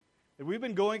And we've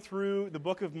been going through the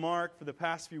book of Mark for the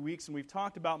past few weeks, and we've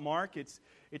talked about Mark. It's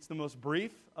the most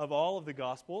brief of all of the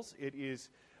Gospels. It is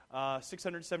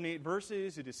 678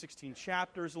 verses. It is 16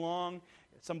 chapters long.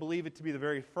 Some believe it to be the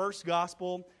very first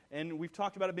Gospel, and we've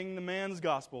talked about it being the man's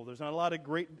Gospel. There's not a lot of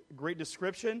great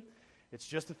description. It's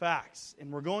just the facts.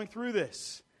 And we're going through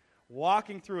this,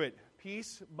 walking through it,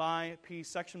 piece by piece,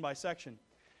 section by section.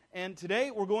 And today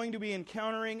we're going to be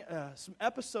encountering some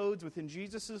episodes within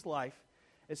Jesus' life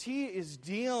as he is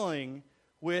dealing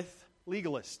with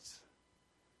legalists.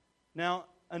 Now,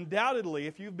 undoubtedly,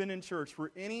 if you've been in church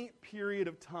for any period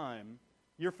of time,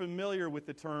 you're familiar with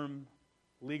the term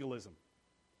legalism.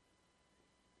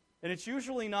 And it's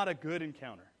usually not a good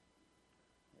encounter.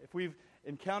 If we've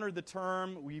encountered the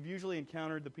term, we've usually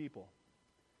encountered the people.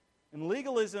 And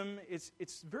legalism,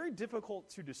 it's very difficult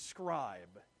to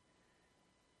describe.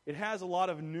 It has a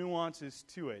lot of nuances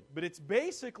to it. But it's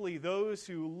basically those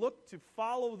who look to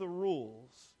follow the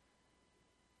rules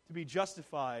to be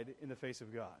justified in the face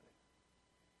of God.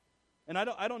 And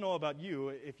I don't know about you,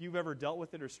 if you've ever dealt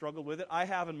with it or struggled with it. I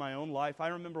have in my own life. I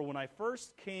remember when I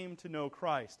first came to know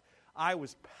Christ, I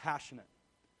was passionate.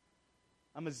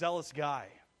 I'm a zealous guy.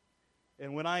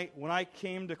 And when I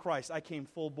came to Christ, I came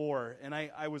full bore. And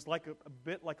I was like a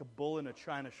bit like a bull in a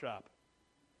china shop.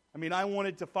 I mean, I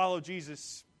wanted to follow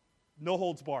Jesus, no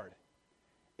holds barred.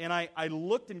 And I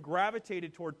looked and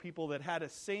gravitated toward people that had a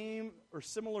same or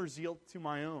similar zeal to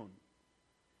my own.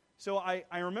 So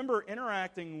I remember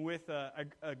interacting with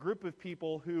a group of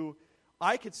people who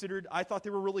I thought they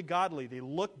were really godly. They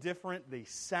looked different. They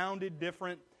sounded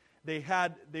different.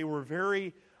 They were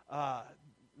very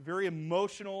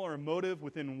emotional or emotive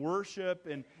within worship.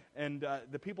 And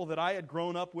the people that I had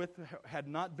grown up with had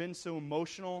not been so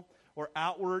emotional or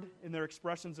outward in their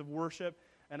expressions of worship.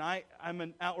 And I'm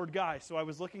an outward guy, so I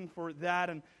was looking for that.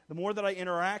 And the more that I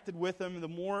interacted with them,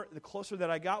 the closer that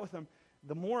I got with them,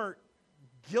 the more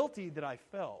guilty that I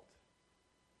felt.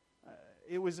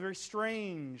 It was a very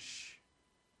strange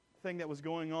thing that was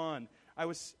going on. I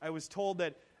was told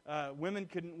that women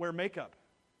couldn't wear makeup.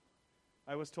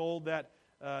 I was told that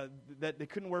they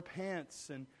couldn't wear pants,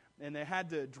 and they had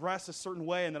to dress a certain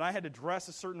way, and that I had to dress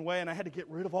a certain way, and I had to get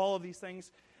rid of all of these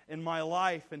things in my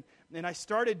life. And I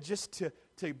started just to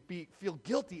feel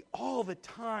guilty all the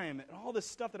time, and all this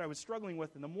stuff that I was struggling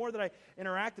with. And the more that I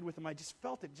interacted with them, I just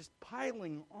felt it just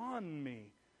piling on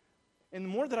me. And the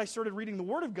more that I started reading the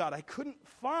Word of God, I couldn't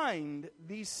find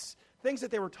these things that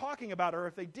they were talking about, or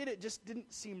if they did, it just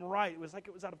didn't seem right. It was like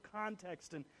it was out of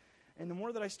context. And the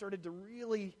more that I started to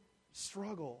really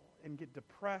struggle and get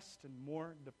depressed and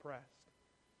more depressed.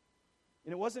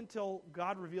 And it wasn't until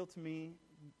God revealed to me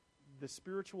the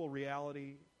spiritual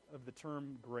reality of the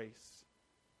term grace,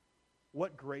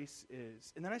 what grace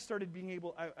is. And then I started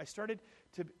I started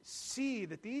to see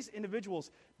that these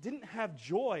individuals didn't have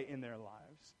joy in their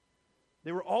lives.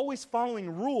 They were always following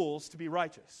rules to be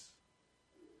righteous.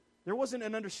 There wasn't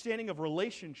an understanding of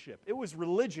relationship. It was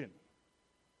religion,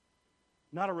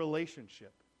 not a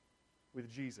relationship with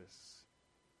Jesus.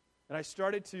 And I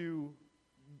started to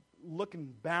look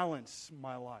and balance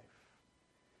my life.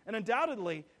 And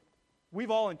undoubtedly, we've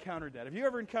all encountered that. Have you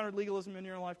ever encountered legalism in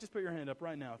your life? Just put your hand up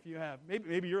right now if you have.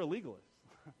 Maybe you're a legalist.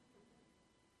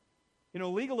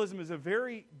 Legalism is a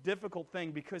very difficult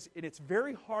thing because it's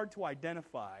very hard to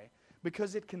identify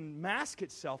because it can mask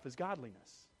itself as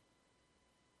godliness.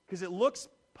 Because it looks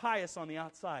pious on the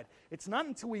outside. It's not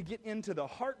until we get into the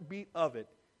heartbeat of it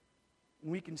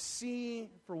and we can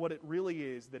see for what it really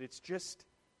is that it's just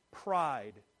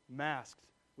pride masked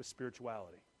with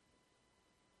spirituality.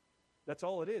 That's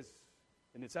all it is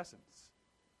in its essence.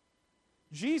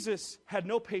 Jesus had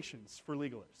no patience for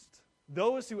legalists.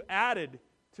 Those who added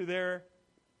to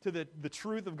the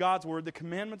truth of God's word, the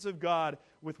commandments of God,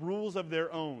 with rules of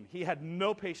their own. He had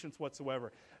no patience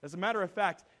whatsoever. As a matter of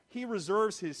fact, he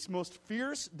reserves his most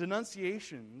fierce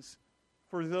denunciations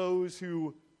for those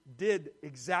who did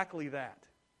exactly that.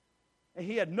 And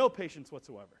he had no patience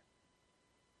whatsoever.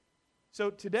 So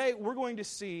today we're going to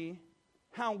see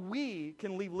how we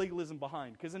can leave legalism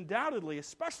behind. Because undoubtedly,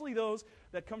 especially those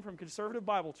that come from conservative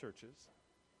Bible churches,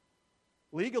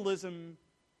 legalism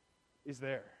is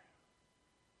there.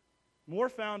 More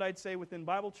found, I'd say, within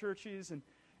Bible churches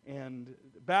and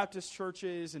Baptist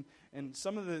churches and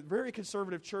some of the very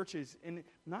conservative churches. And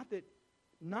not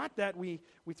that we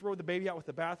throw the baby out with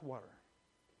the bathwater.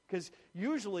 Because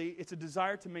usually it's a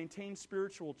desire to maintain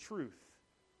spiritual truth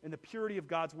and the purity of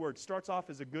God's word. Starts off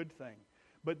as a good thing.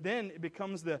 But then it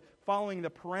becomes the following the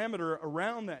parameter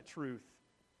around that truth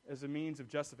as a means of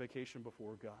justification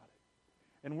before God.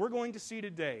 And we're going to see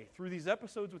today, through these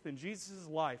episodes within Jesus'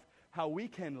 life, how we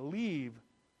can leave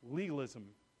legalism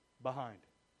behind.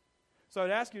 So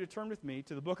I'd ask you to turn with me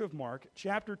to the book of Mark,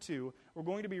 chapter 2. We're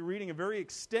going to be reading a very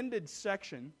extended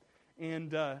section,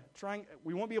 and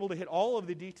we won't be able to hit all of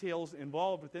the details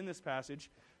involved within this passage,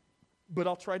 but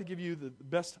I'll try to give you the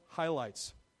best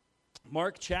highlights.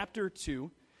 Mark chapter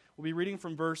 2, we'll be reading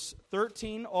from verse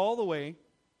 13 all the way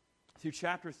through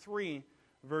chapter 3,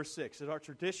 verse 6. It's our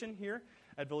tradition here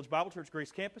at Village Bible Church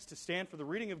Grace Campus to stand for the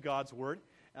reading of God's Word.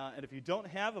 And if you don't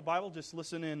have a Bible, just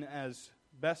listen in as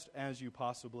best as you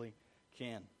possibly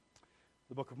can.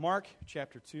 The book of Mark,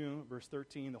 chapter 2, verse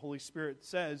 13, the Holy Spirit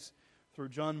says through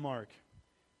John Mark,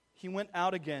 "He went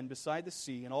out again beside the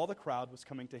sea, and all the crowd was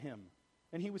coming to him,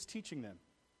 and he was teaching them.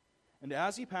 And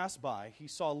as he passed by, he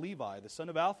saw Levi, the son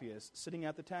of Alphaeus, sitting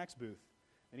at the tax booth,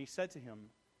 and he said to him,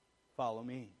 'Follow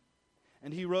me.'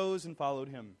 And he rose and followed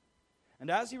him. And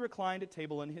as he reclined at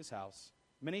table in his house,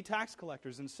 many tax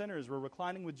collectors and sinners were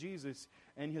reclining with Jesus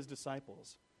and his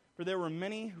disciples, for there were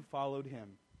many who followed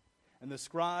him. And the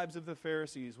scribes of the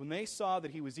Pharisees, when they saw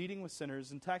that he was eating with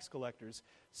sinners and tax collectors,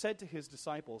 said to his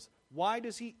disciples, 'Why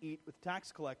does he eat with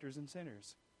tax collectors and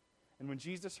sinners?' And when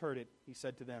Jesus heard it, he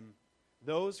said to them,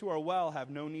 'Those who are well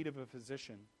have no need of a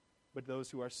physician, but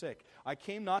those who are sick. I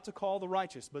came not to call the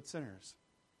righteous, but sinners.'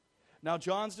 Now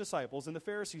John's disciples and the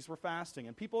Pharisees were fasting,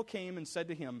 and people came and said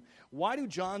to him, 'Why do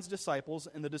John's disciples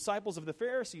and the disciples of the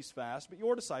Pharisees fast, but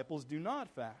your disciples do not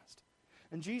fast?'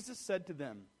 And Jesus said to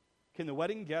them, 'Can the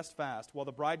wedding guest fast while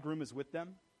the bridegroom is with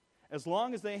them? As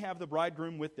long as they have the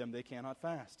bridegroom with them, they cannot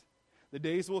fast. The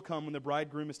days will come when the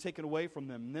bridegroom is taken away from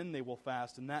them, and then they will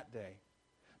fast in that day.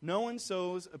 No one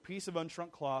sews a piece of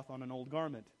unshrunk cloth on an old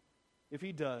garment. If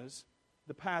he does,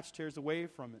 the patch tears away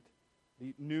from it,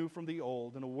 the new from the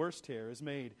old, and a worse tear is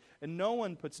made. And no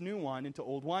one puts new wine into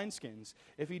old wineskins.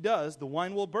 If he does, the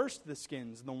wine will burst the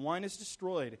skins, and the wine is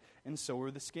destroyed, and so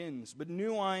are the skins. But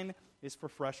new wine is for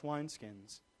fresh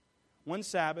wineskins.' One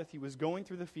Sabbath he was going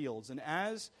through the fields, and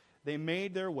as they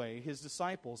made their way, his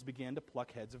disciples began to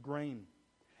pluck heads of grain.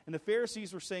 And the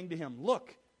Pharisees were saying to him,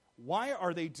 'Look, why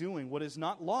are they doing what is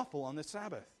not lawful on the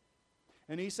Sabbath?'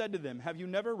 And he said to them, 'Have you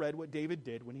never read what David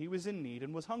did when he was in need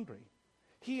and was hungry?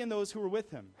 He and those who were with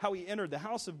him, how he entered the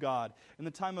house of God in the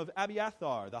time of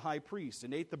Abiathar, the high priest,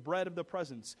 and ate the bread of the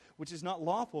presence, which is not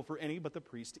lawful for any but the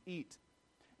priest to eat,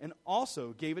 and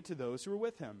also gave it to those who were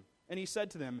with him. And he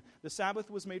said to them, The Sabbath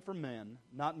was made for man,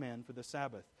 not man for the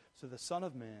Sabbath. So the Son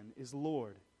of Man is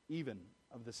Lord, even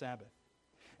of the Sabbath.'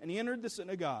 And he entered the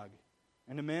synagogue,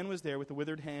 and a man was there with a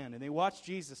withered hand, and they watched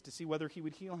Jesus to see whether he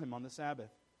would heal him on the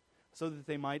Sabbath, so that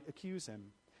they might accuse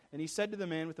him. And he said to the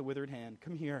man with the withered hand,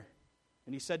 'Come here.'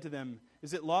 And he said to them,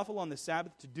 'Is it lawful on the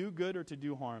Sabbath to do good or to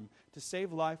do harm, to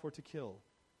save life or to kill?'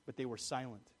 But they were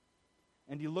silent.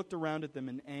 And he looked around at them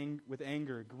with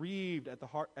anger, grieved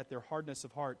at their hardness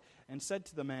of heart, and said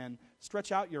to the man,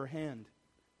 'Stretch out your hand.'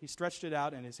 He stretched it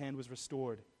out, and his hand was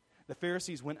restored. The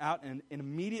Pharisees went out and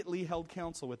immediately held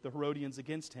counsel with the Herodians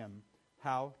against him,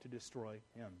 how to destroy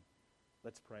him."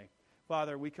 Let's pray.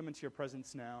 Father, we come into your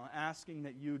presence now, asking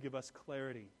that you give us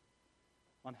clarity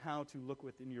on how to look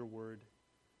within your word.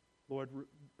 Lord,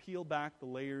 peel back the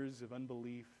layers of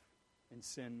unbelief and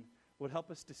sin. Lord,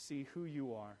 help us to see who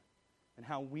you are and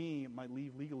how we might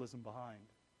leave legalism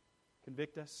behind.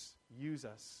 Convict us, use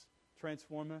us,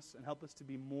 transform us, and help us to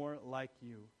be more like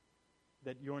you,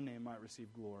 that your name might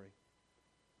receive glory.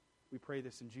 We pray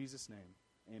this in Jesus' name.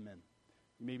 Amen.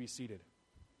 You may be seated.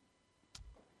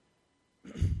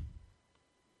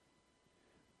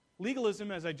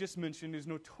 Legalism, as I just mentioned, is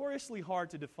notoriously hard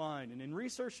to define. And in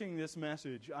researching this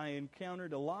message, I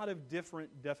encountered a lot of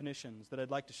different definitions that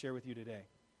I'd like to share with you today.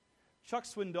 Chuck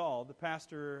Swindoll, the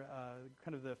pastor,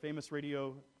 kind of the famous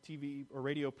radio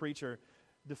preacher,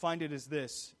 defined it as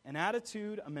this: an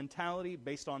attitude, a mentality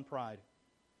based on pride.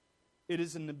 It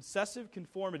is an obsessive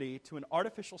conformity to an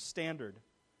artificial standard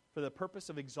for the purpose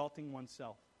of exalting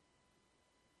oneself.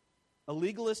 A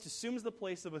legalist assumes the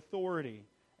place of authority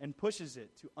and pushes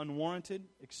it to unwarranted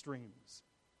extremes.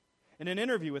 In an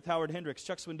interview with Howard Hendricks,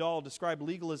 Chuck Swindoll described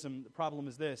legalism, the problem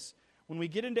is this: when we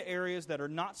get into areas that are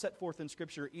not set forth in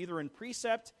Scripture, either in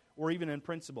precept or even in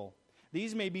principle.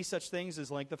 These may be such things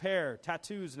as length of hair,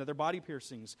 tattoos and other body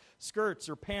piercings, skirts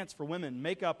or pants for women,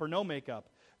 makeup or no makeup.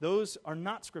 Those are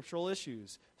not scriptural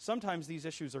issues. Sometimes these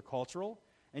issues are cultural,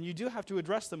 and you do have to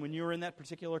address them when you're in that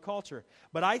particular culture.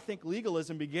 But I think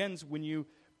legalism begins when you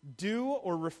do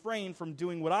or refrain from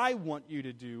doing what I want you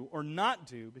to do or not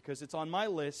do because it's on my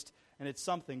list and it's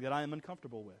something that I am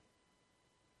uncomfortable with.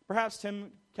 Perhaps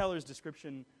Tim Keller's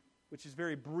description, which is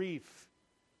very brief,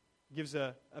 gives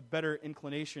a better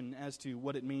inclination as to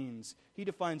what it means. He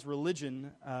defines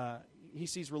religion, he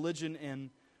sees religion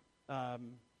in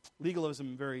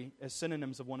legalism very as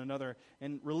synonyms of one another.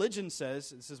 And religion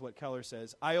says, this is what Keller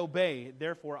says, I obey,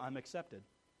 therefore I'm accepted.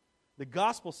 The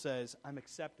gospel says, I'm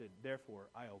accepted, therefore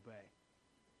I obey.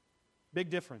 Big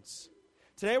difference.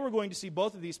 Today we're going to see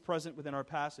both of these present within our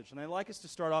passage. And I'd like us to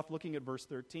start off looking at verse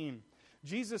 13.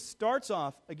 Jesus starts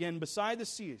off, again, beside the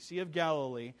Sea of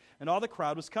Galilee, and all the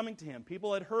crowd was coming to him.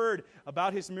 People had heard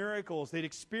about his miracles. They'd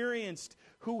experienced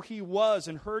who he was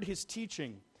and heard his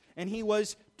teaching. And he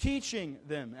was teaching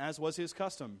them, as was his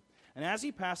custom. And as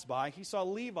he passed by, he saw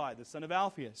Levi, the son of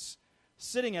Alphaeus,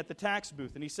 sitting at the tax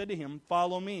booth. And he said to him,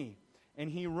 "Follow me." And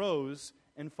he rose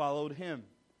and followed him.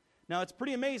 Now, it's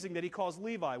pretty amazing that he calls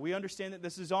Levi. We understand that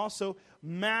this is also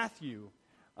Matthew.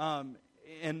 And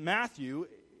Matthew,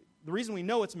 the reason we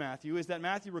know it's Matthew is that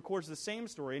Matthew records the same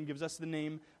story and gives us the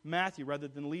name Matthew rather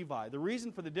than Levi. The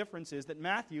reason for the difference is that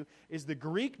Matthew is the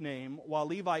Greek name while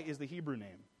Levi is the Hebrew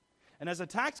name. And as a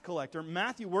tax collector,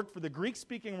 Matthew worked for the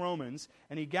Greek-speaking Romans,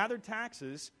 and he gathered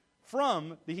taxes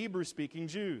from the Hebrew-speaking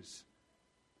Jews.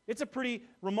 It's a pretty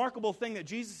remarkable thing that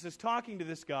Jesus is talking to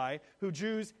this guy who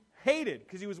Jews hated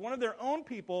because he was one of their own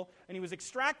people, and he was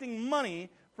extracting money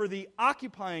for the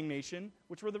occupying nation,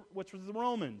 which was the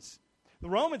Romans. The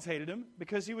Romans hated him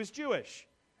because he was Jewish,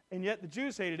 and yet the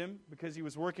Jews hated him because he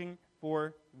was working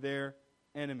for their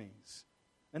enemies.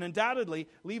 And undoubtedly,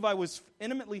 Levi was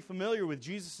intimately familiar with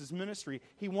Jesus' ministry.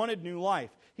 He wanted new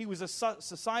life. He was a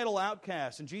societal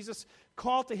outcast, and Jesus'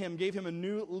 call to him gave him a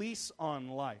new lease on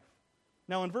life.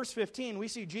 Now in verse 15, we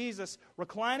see Jesus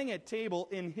reclining at table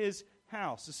in his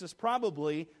house. This is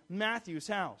probably Matthew's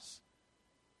house,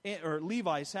 or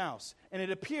Levi's house. And it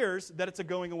appears that it's a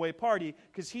going-away party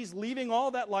because he's leaving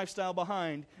all that lifestyle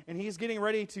behind and he's getting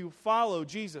ready to follow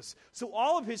Jesus. So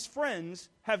all of his friends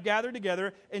have gathered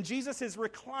together and Jesus is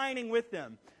reclining with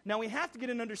them. Now we have to get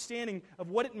an understanding of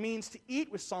what it means to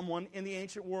eat with someone in the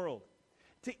ancient world.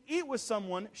 To eat with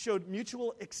someone showed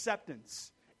mutual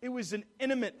acceptance. It was an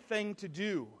intimate thing to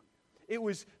do. It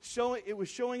was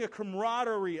showing a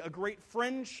camaraderie, a great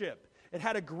friendship. It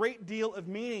had a great deal of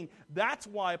meaning. That's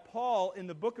why Paul, in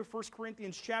the book of 1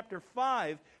 Corinthians chapter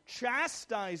 5,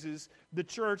 chastises the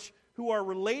church who are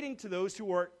relating to those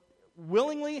who are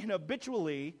willingly and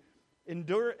habitually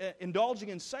indulging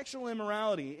in sexual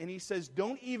immorality. And he says,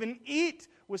 don't even eat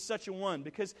with such a one.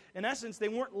 Because, in essence, they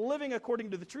weren't living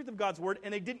according to the truth of God's word,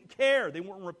 and they didn't care. They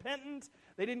weren't repentant.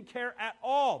 They didn't care at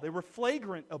all. They were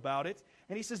flagrant about it.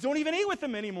 And he says, don't even eat with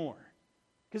them anymore.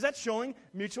 Because that's showing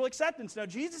mutual acceptance. Now,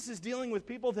 Jesus is dealing with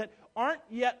people that aren't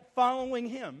yet following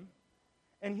him,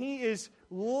 and he is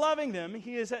loving them.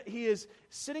 He is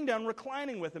sitting down,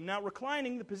 reclining with them. Now,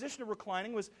 reclining, the position of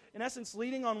reclining was, in essence,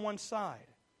 leaning on one side.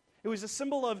 It was a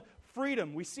symbol of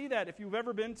freedom. We see that if you've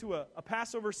ever been to a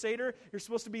Passover Seder, you're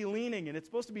supposed to be leaning, and it's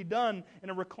supposed to be done in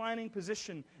a reclining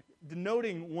position,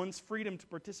 denoting one's freedom to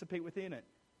participate within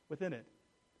it.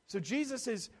 So Jesus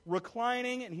is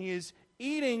reclining, and he is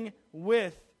eating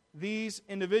with these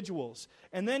individuals.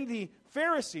 And then the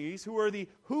Pharisees, who are the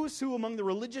who's who among the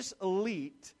religious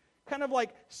elite, kind of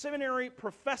like seminary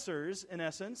professors in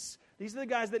essence. These are the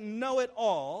guys that know it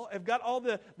all, have got all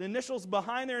the initials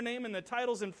behind their name and the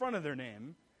titles in front of their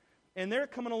name. And they're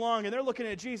coming along and they're looking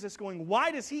at Jesus going,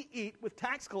 why does he eat with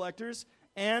tax collectors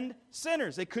and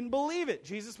sinners? They couldn't believe it.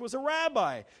 Jesus was a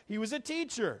rabbi. He was a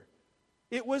teacher.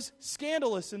 It was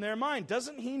scandalous in their mind.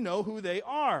 Doesn't he know who they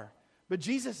are? But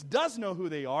Jesus does know who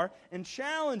they are and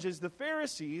challenges the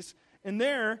Pharisees in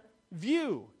their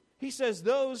view. He says,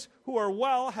 those who are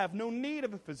well have no need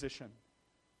of a physician,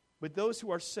 but those who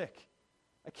are sick.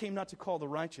 I came not to call the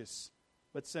righteous,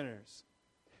 but sinners.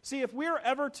 See, if we are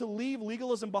ever to leave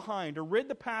legalism behind or rid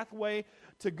the pathway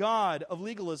to God of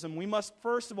legalism, we must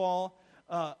first of all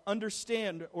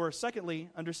understand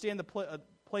the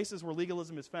places where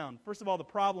legalism is found. First of all, the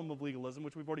problem of legalism,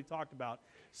 which we've already talked about.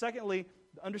 Secondly,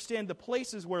 understand the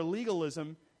places where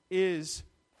legalism is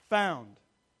found.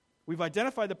 We've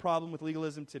identified the problem with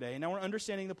legalism today. Now we're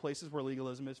understanding the places where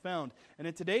legalism is found. And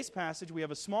in today's passage, we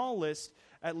have a small list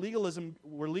at legalism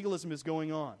where legalism is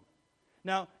going on.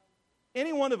 Now,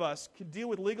 any one of us could deal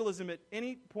with legalism at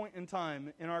any point in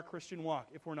time in our Christian walk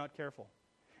if we're not careful.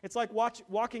 It's like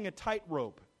walking a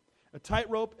tightrope. A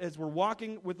tightrope, as we're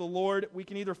walking with the Lord, we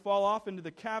can either fall off into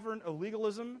the cavern of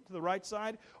legalism to the right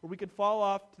side, or we could fall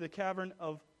off to the cavern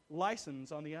of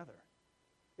license on the other.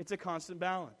 It's a constant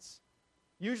balance.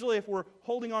 Usually, if we're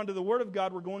holding on to the Word of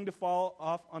God, we're going to fall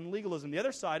off on legalism. The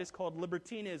other side is called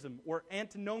libertinism or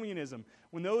antinomianism,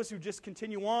 when those who just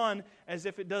continue on as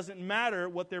if it doesn't matter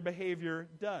what their behavior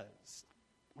does,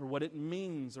 or what it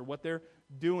means, or what they're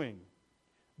doing.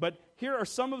 But here are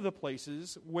some of the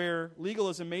places where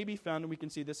legalism may be found, and we can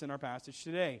see this in our passage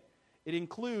today. it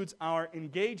includes our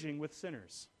engaging with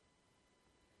sinners.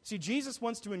 See, Jesus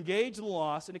wants to engage the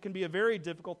lost, and it can be a very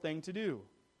difficult thing to do.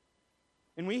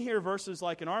 And we hear verses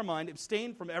like, in our mind,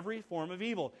 abstain from every form of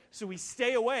evil. So we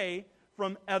stay away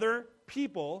from other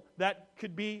people that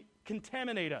could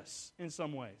contaminate us in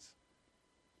some ways.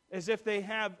 As if they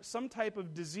have some type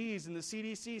of disease, and the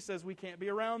CDC says we can't be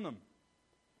around them.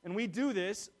 And we do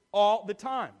this all the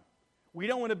time. We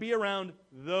don't want to be around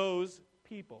those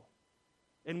people.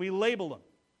 And we label them.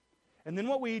 And then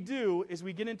what we do is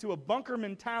we get into a bunker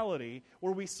mentality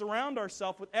where we surround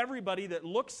ourselves with everybody that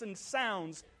looks and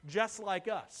sounds just like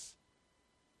us.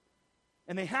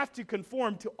 And they have to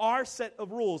conform to our set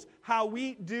of rules, how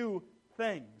we do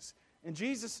things. And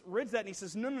Jesus reads that and he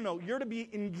says, no, you're to be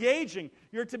engaging.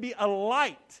 You're to be a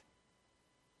light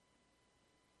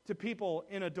to people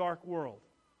in a dark world.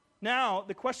 Now,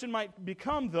 the question might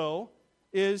become, though,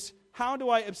 is how do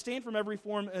I abstain from every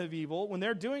form of evil when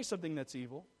they're doing something that's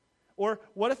evil? Or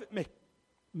what if it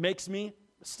makes me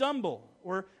stumble?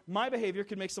 Or my behavior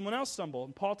could make someone else stumble.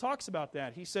 And Paul talks about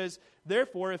that. He says,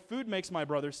 therefore, if food makes my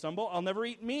brother stumble, I'll never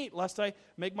eat meat, lest I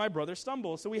make my brother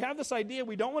stumble. So we have this idea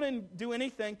we don't want to do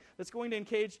anything that's going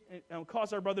to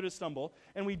cause our brother to stumble.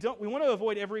 And we want to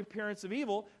avoid every appearance of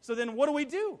evil. So then what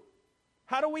do?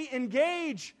 How do we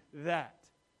engage that?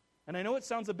 And I know it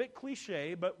sounds a bit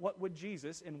cliche, but what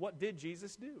did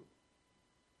Jesus do?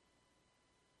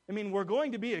 I mean, we're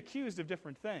going to be accused of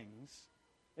different things,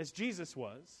 as Jesus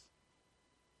was.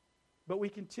 But we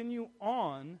continue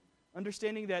on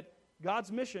understanding that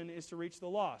God's mission is to reach the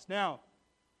lost. Now,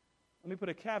 let me put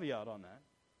a caveat on that.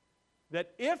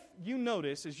 That if you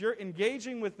notice, as you're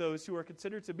engaging with those who are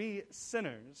considered to be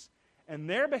sinners, and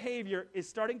their behavior is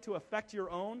starting to affect your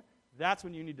own, that's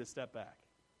when you need to step back.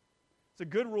 It's a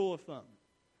good rule of thumb.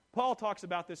 Paul talks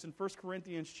about this in 1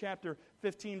 Corinthians chapter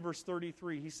 15, verse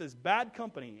 33. He says, bad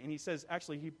company, and he says,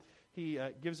 actually, he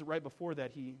gives it right before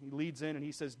that. He leads in, and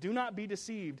he says, do not be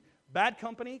deceived. Bad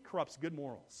company corrupts good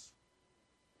morals.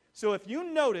 So if you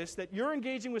notice that you're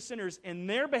engaging with sinners and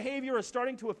their behavior is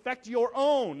starting to affect your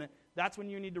own, that's when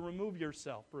you need to remove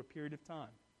yourself for a period of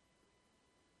time.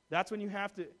 That's when you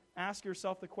have to ask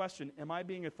yourself the question, am I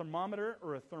being a thermometer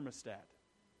or a thermostat?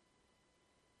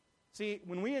 See,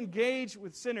 when we engage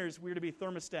with sinners, we're to be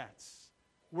thermostats.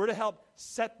 We're to help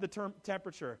set the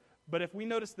temperature. But if we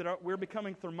notice that we're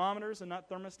becoming thermometers and not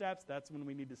thermostats, that's when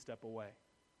we need to step away.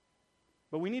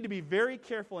 But we need to be very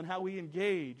careful in how we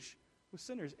engage with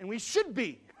sinners. And we should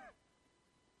be.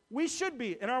 We should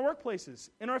be in our workplaces,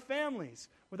 in our families,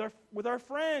 with our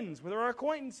friends, with our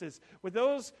acquaintances, with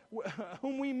those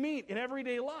whom we meet in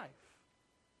everyday life.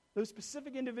 Those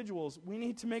specific individuals, we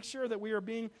need to make sure that we are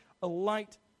being a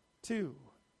light to.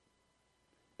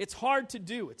 It's hard to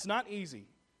do. It's not easy.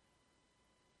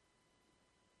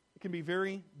 It can be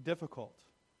very difficult.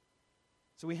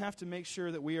 So we have to make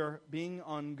sure that we are being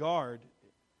on guard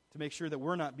to make sure that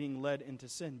we're not being led into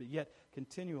sin, but yet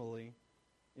continually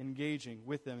engaging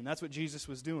with them. And that's what Jesus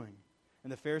was doing.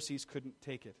 And the Pharisees couldn't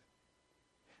take it.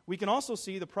 We can also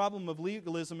see the problem of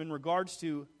legalism in regards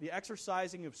to the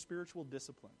exercising of spiritual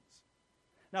disciplines.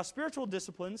 Now, spiritual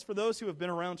disciplines, for those who have been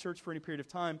around church for any period of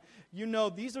time, you know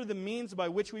these are the means by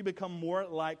which we become more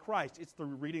like Christ. It's through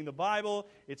reading the Bible,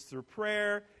 it's through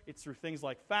prayer, it's through things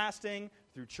like fasting,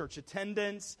 through church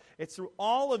attendance. It's through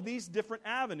all of these different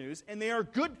avenues, and they are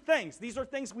good things. These are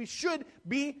things we should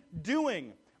be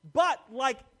doing. But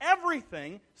like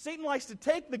everything, Satan likes to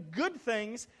take the good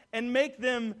things and make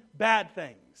them bad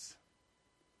things.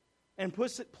 And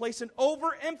place an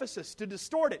overemphasis to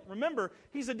distort it. Remember,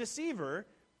 he's a deceiver,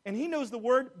 and he knows the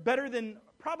word better than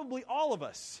probably all of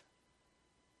us.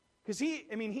 Because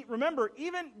remember,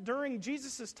 even during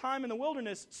Jesus' time in the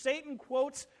wilderness, Satan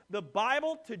quotes the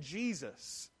Bible to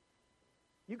Jesus.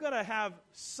 You've got to have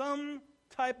some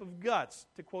type of guts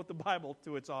to quote the Bible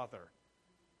to its author.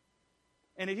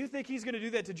 And if you think he's going to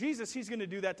do that to Jesus, he's going to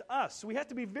do that to us. So we have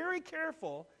to be very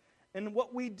careful in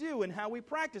what we do and how we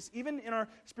practice, even in our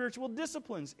spiritual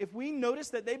disciplines. If we notice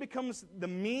that they become the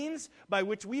means by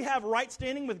which we have right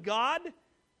standing with God,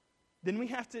 then we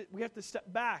have to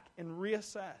step back and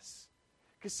reassess.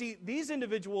 Because see, these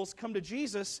individuals come to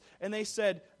Jesus and they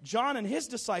said, John and his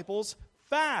disciples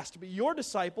fast, but your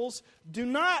disciples do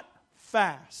not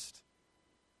fast.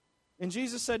 And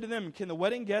Jesus said to them, can the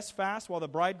wedding guests fast while the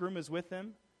bridegroom is with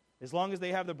them? As long as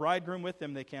they have the bridegroom with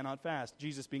them, they cannot fast.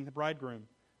 Jesus being the bridegroom.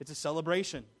 It's a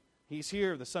celebration. He's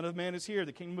here. The Son of Man is here.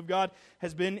 The kingdom of God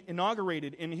has been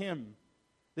inaugurated in him.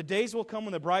 The days will come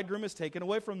when the bridegroom is taken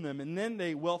away from them, and then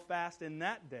they will fast in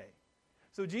that day.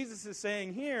 So Jesus is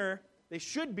saying here, they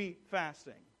should be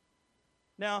fasting.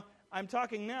 Now, I'm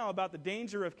talking now about the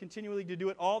danger of continually to do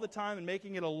it all the time and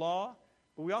making it a law,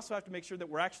 but we also have to make sure that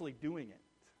we're actually doing it.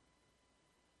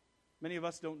 Many of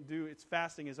us don't do it.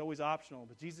 Fasting is always optional,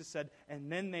 but Jesus said,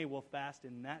 and then they will fast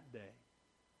in that day.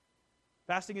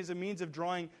 Fasting is a means of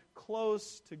drawing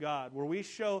close to God, where we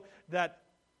show that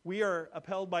we are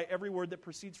upheld by every word that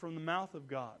proceeds from the mouth of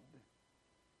God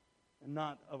and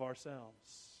not of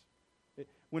ourselves.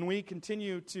 When we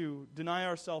continue to deny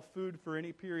ourselves food for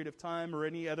any period of time or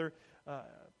any other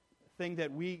thing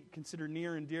that we consider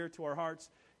near and dear to our hearts,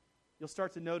 you'll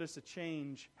start to notice a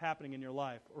change happening in your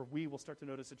life, or we will start to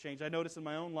notice a change. I notice in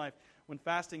my own life, when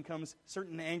fasting comes,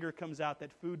 certain anger comes out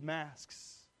that food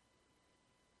masks.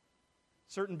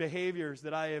 Certain behaviors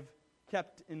that I have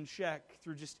kept in check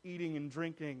through just eating and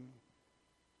drinking,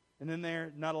 and then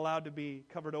they're not allowed to be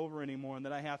covered over anymore, and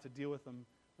that I have to deal with them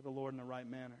with the Lord in the right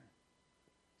manner.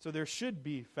 So there should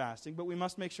be fasting, but we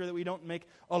must make sure that we don't make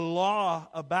a law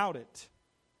about it.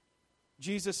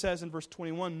 Jesus says in verse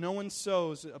 21, no one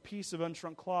sews a piece of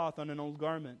unshrunk cloth on an old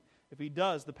garment. If he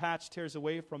does, the patch tears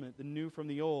away from it, the new from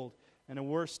the old, and a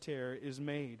worse tear is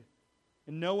made.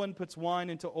 And no one puts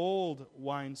wine into old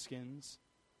wineskins.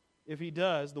 If he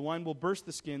does, the wine will burst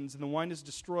the skins, and the wine is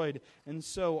destroyed, and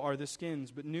so are the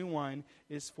skins. But new wine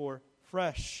is for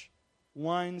fresh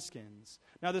wineskins.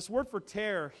 Now, this word for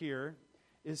tear here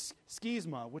is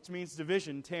schisma, which means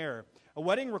division, tear. A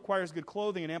wedding requires good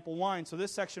clothing and ample wine, so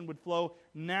this section would flow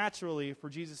naturally for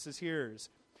Jesus' hearers.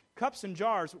 Cups and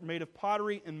jars were made of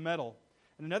pottery and metal.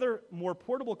 And another more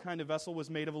portable kind of vessel was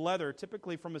made of leather,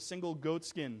 typically from a single goat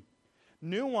skin.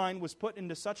 New wine was put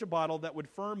into such a bottle that would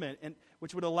ferment, and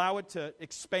which would allow it to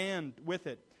expand with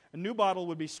it. A new bottle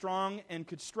would be strong and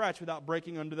could stretch without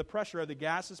breaking under the pressure of the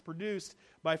gases produced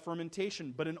by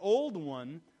fermentation. But an old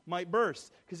one might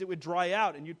burst because it would dry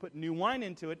out, and you'd put new wine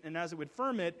into it, and as it would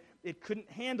ferment, it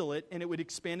couldn't handle it, and it would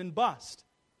expand and bust.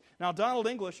 Now, Donald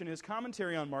English, in his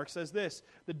commentary on Mark, says this: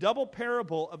 the double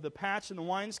parable of the patch and the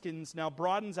wineskins now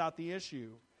broadens out the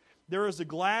issue. There is a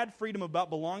glad freedom about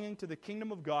belonging to the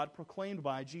kingdom of God proclaimed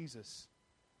by Jesus.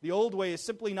 The old way is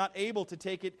simply not able to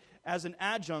take it as an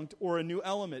adjunct or a new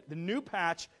element. The new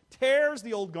patch tears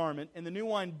the old garment, and the new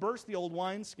wine bursts the old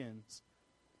wineskins.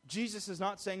 Jesus is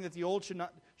not saying that the old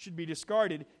should be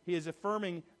discarded. He is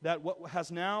affirming that what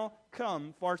has now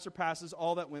come far surpasses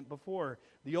all that went before.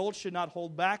 The old should not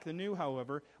hold back the new,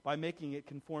 however, by making it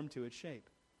conform to its shape.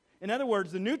 In other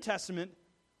words, the New Testament,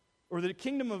 or the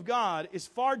kingdom of God, is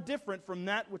far different from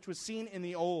that which was seen in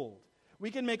the old. We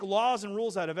can make laws and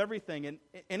rules out of everything and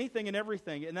anything and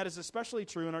everything, and that is especially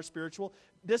true in our spiritual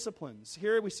disciplines.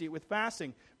 Here we see it with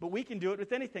fasting, but we can do it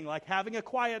with anything, like having a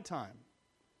quiet time.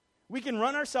 We can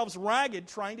run ourselves ragged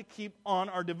trying to keep on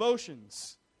our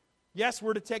devotions. Yes,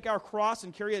 we're to take our cross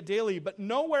and carry it daily, but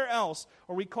nowhere else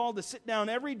are we called to sit down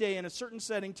every day in a certain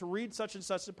setting to read such and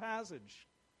such a passage.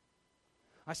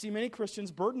 I see many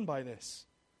Christians burdened by this.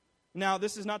 Now,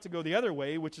 this is not to go the other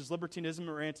way, which is libertinism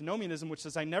or antinomianism, which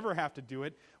says I never have to do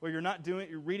it, or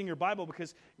you're reading your Bible,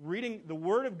 because reading the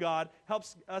Word of God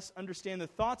helps us understand the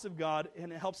thoughts of God,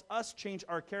 and it helps us change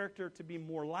our character to be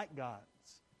more like God's.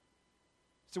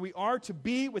 So we are to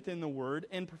be within the Word,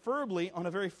 and preferably on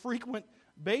a very frequent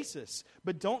basis.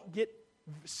 But don't get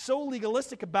so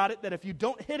legalistic about it that if you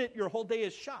don't hit it, your whole day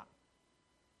is shot.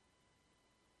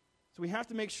 So we have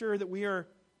to make sure that we are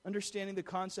understanding the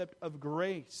concept of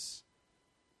grace.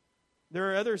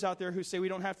 There are others out there who say we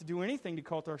don't have to do anything to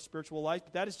cultivate our spiritual life,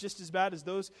 but that is just as bad as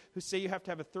those who say you have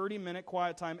to have a 30-minute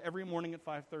quiet time every morning at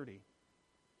 5:30.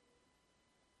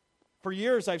 For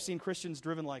years, I've seen Christians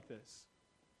driven like this.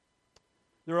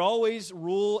 They're always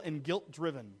rule and guilt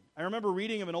driven. I remember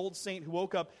reading of an old saint who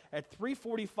woke up at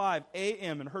 3:45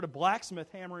 a.m. and heard a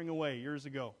blacksmith hammering away years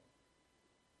ago.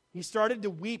 He started to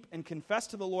weep and confess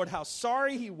to the Lord how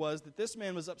sorry he was that this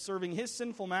man was up serving his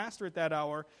sinful master at that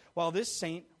hour while this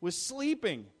saint was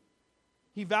sleeping.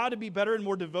 He vowed to be better and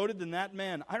more devoted than that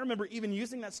man. I remember even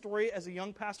using that story as a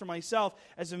young pastor myself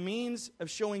as a means of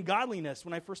showing godliness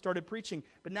when I first started preaching.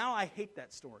 But now I hate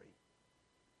that story.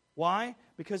 Why?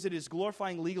 Because it is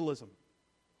glorifying legalism.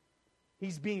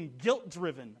 He's being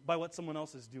guilt-driven by what someone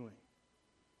else is doing.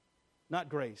 Not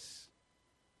grace.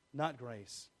 Not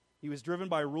grace. He was driven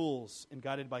by rules and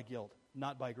guided by guilt,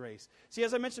 not by grace. See,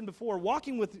 as I mentioned before,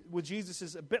 walking with Jesus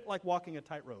is a bit like walking a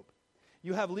tightrope.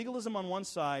 You have legalism on one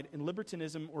side and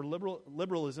libertinism or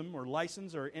liberalism or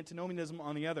license or antinomianism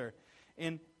on the other.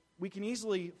 And we can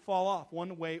easily fall off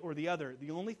one way or the other. The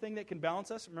only thing that can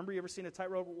balance us, remember you ever seen a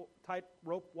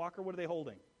tightrope walker? What are they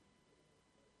holding?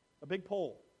 A big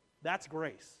pole. That's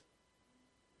grace.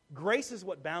 Grace is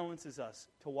what balances us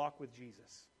to walk with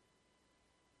Jesus.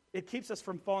 It keeps us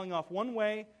from falling off one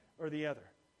way or the other.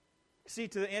 See,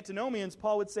 to the antinomians,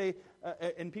 Paul would say,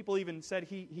 and people even said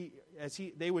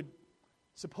they would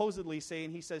supposedly say,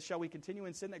 and he says, shall we continue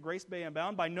in sin that grace may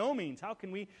abound? By no means. How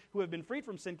can we who have been freed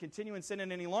from sin continue in sin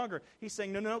any longer? He's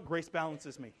saying, no, grace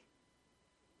balances me.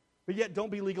 But yet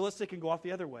don't be legalistic and go off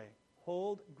the other way.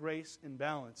 Hold grace in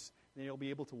balance, and you'll be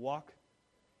able to walk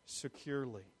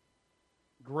securely.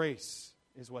 Grace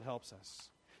is what helps us.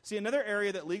 See, another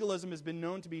area that legalism has been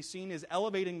known to be seen is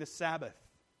elevating the Sabbath.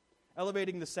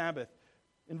 Elevating the Sabbath.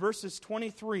 In verses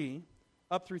 23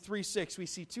 up through 3:6, we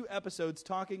see two episodes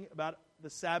talking about the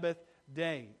Sabbath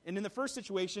day. And in the first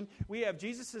situation, we have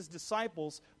Jesus'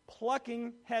 disciples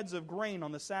plucking heads of grain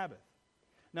on the Sabbath.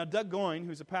 Now, Doug Goyne,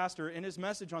 who's a pastor, in his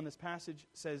message on this passage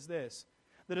says this: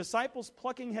 the disciples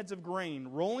plucking heads of grain,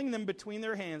 rolling them between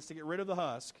their hands to get rid of the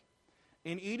husk,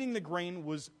 and eating the grain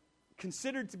was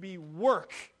considered to be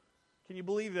work. Can you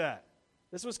believe that?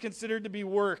 This was considered to be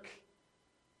work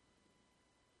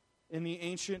in the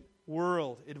ancient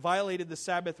world. It violated the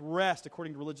Sabbath rest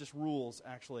according to religious rules,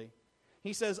 actually.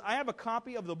 He says, I have a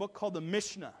copy of the book called the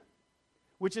Mishnah,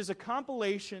 which is a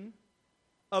compilation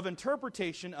of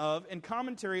interpretation of and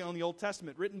commentary on the Old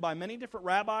Testament, written by many different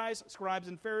rabbis, scribes,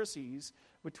 and Pharisees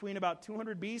between about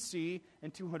 200 BC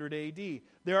and 200 AD.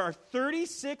 There are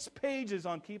 36 pages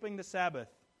on keeping the Sabbath.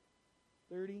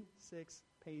 36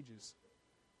 pages.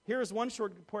 Here is one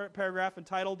short paragraph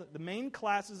entitled, The Main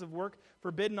Classes of Work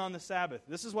Forbidden on the Sabbath.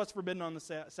 This is what's forbidden on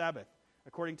the Sabbath,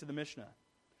 according to the Mishnah.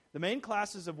 The main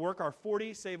classes of work are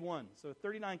 40 save one, so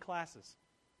 39 classes.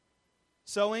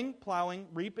 Sowing, plowing,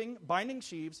 reaping, binding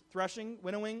sheaves, threshing,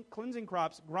 winnowing, cleansing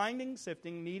crops, grinding,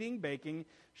 sifting, kneading, baking,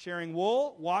 sharing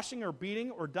wool, washing or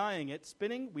beating or dyeing it,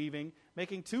 spinning, weaving,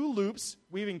 making two loops,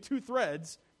 weaving two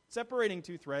threads, separating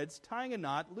two threads, tying a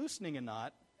knot, loosening a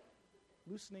knot,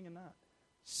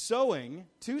 sewing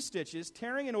 2 stitches,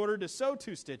 tearing in order to sew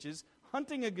 2 stitches,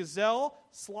 hunting a gazelle,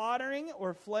 slaughtering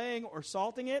or flaying or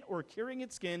salting it or curing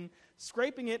its skin,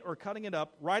 scraping it or cutting it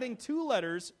up, writing 2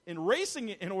 letters, erasing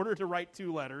it in order to write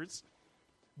 2 letters,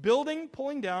 building,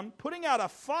 pulling down, putting out a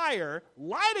fire,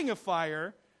 lighting a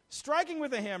fire, striking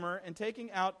with a hammer, and taking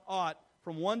out aught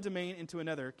from one domain into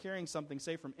another, carrying something,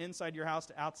 say, from inside your house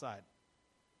to outside.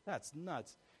 That's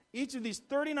nuts. Each of these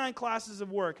 39 classes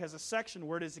of work has a section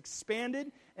where it is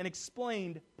expanded and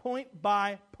explained point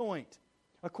by point.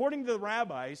 According to the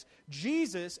rabbis,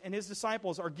 Jesus and his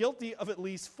disciples are guilty of at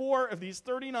least 4 of these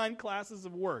 39 classes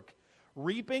of work: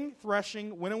 reaping,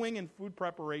 threshing, winnowing, and food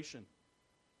preparation.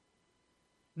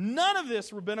 None of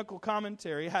this rabbinical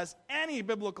commentary has any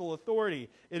biblical authority.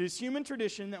 It is human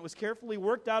tradition that was carefully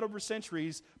worked out over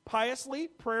centuries, piously,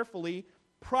 prayerfully,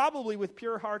 probably with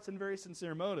pure hearts and very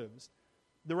sincere motives.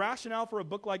 The rationale for a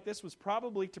book like this was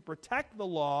probably to protect the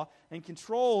law and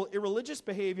control irreligious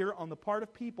behavior on the part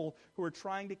of people who are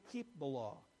trying to keep the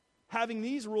law. Having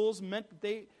these rules meant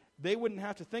that they wouldn't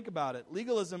have to think about it.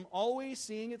 Legalism, always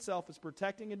seeing itself as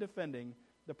protecting and defending,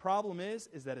 the problem is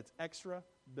that it's extra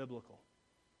biblical.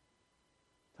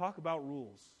 Talk about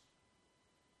rules.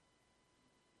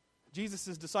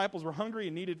 Jesus' disciples were hungry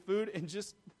and needed food and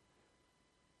just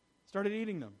started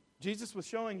eating them. Jesus was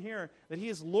showing here that he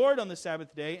is Lord on the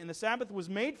Sabbath day, and the Sabbath was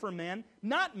made for man,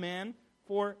 not man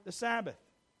for the Sabbath.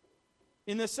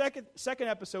 In the second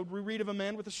episode, we read of a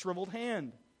man with a shriveled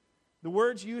hand. The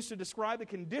words used to describe the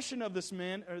condition of this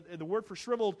man, or the word for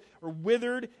shriveled or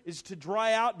withered, is to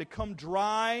dry out, become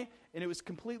dry, and it was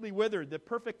completely withered. The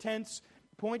perfect tense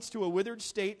points to a withered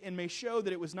state and may show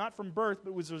that it was not from birth,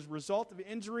 but was a result of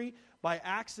injury by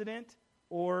accident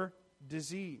or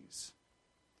disease.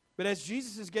 But as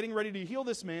Jesus is getting ready to heal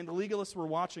this man, the legalists were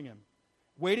watching him,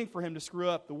 waiting for him to screw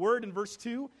up. The word in verse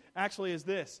 2 actually is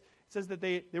this. It says that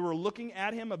they were looking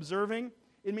at him, observing.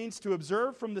 It means to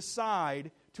observe from the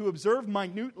side, to observe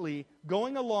minutely,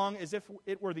 going along as if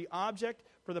it were the object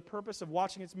for the purpose of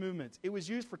watching its movements. It was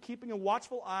used for keeping a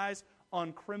watchful eyes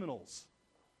on criminals.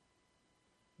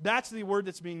 That's the word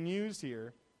that's being used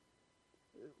here,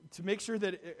 to make sure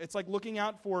that it's like looking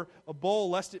out for a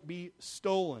bowl lest it be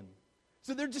stolen.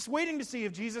 So they're just waiting to see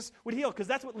if Jesus would heal, because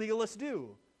that's what legalists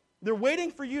do. They're waiting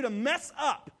for you to mess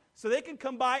up so they can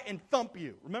come by and thump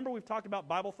you. Remember we've talked about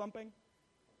Bible thumping?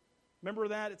 Remember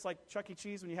that? It's like Chuck E.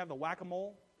 Cheese when you have the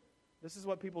whack-a-mole. This is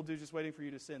what people do, just waiting for you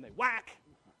to sin. They whack,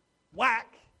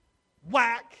 whack,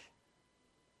 whack.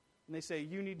 And they say,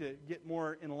 you need to get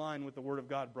more in line with the Word of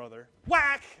God, brother.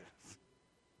 Whack!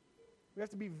 We have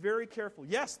to be very careful.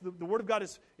 Yes, the Word of God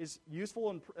is useful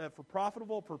and for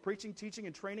profitable for preaching, teaching,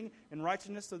 and training in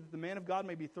righteousness, so that the man of God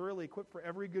may be thoroughly equipped for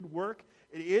every good work.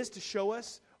 It is to show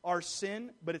us our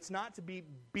sin, but it's not to be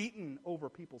beaten over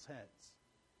people's heads.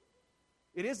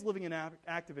 It is living and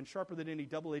active and sharper than any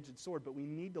double-edged sword, but we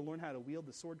need to learn how to wield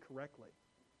the sword correctly,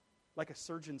 like a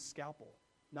surgeon's scalpel,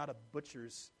 not a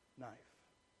butcher's knife.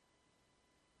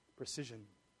 Precision.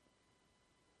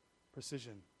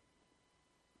 Precision.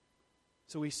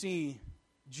 So we see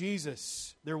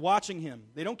Jesus. They're watching him.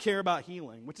 They don't care about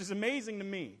healing, which is amazing to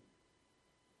me.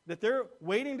 That they're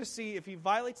waiting to see if he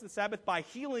violates the Sabbath by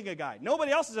healing a guy.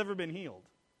 Nobody else has ever been healed.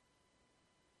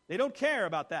 They don't care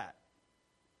about that.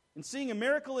 And seeing a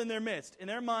miracle in their midst, in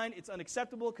their mind, it's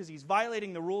unacceptable because he's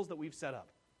violating the rules that we've set up.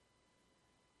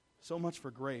 So much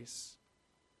for grace.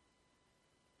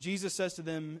 Jesus says to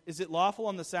them, is it lawful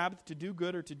on the Sabbath to do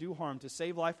good or to do harm, to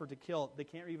save life or to kill? They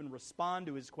can't even respond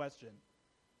to his question.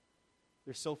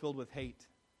 They're so filled with hate.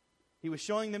 He was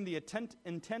showing them the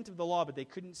intent of the law, but they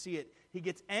couldn't see it. He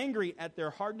gets angry at their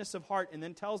hardness of heart and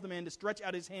then tells the man to stretch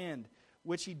out his hand,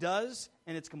 which he does,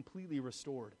 and it's completely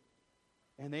restored.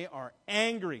 And they are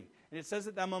angry. And it says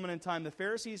at that moment in time, the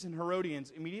Pharisees and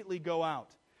Herodians immediately go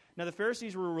out. Now, the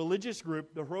Pharisees were a religious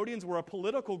group. The Herodians were a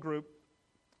political group.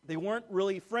 They weren't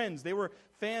really friends. They were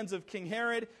fans of King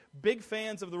Herod, big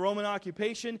fans of the Roman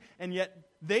occupation, and yet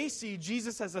they see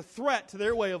Jesus as a threat to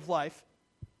their way of life.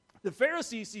 The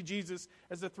Pharisees see Jesus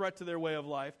as a threat to their way of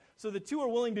life. So the two are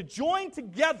willing to join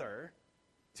together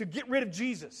to get rid of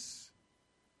Jesus.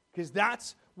 Because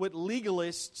that's what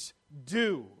legalists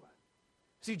do.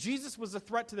 See, Jesus was a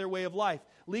threat to their way of life.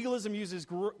 Legalism uses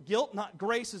guilt, not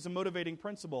grace, as a motivating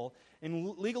principle.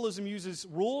 And legalism uses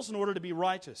rules in order to be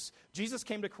righteous. Jesus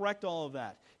came to correct all of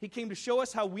that. He came to show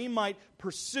us how we might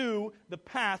pursue the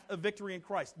path of victory in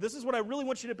Christ. This is what I really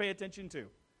want you to pay attention to.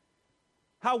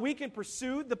 How we can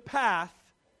pursue the path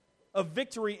of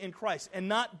victory in Christ and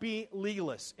not be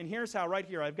legalists. And here's how, right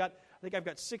here. I think I've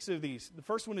got 6 of these. The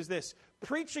first one is this: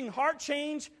 preaching heart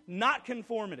change, not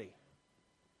conformity.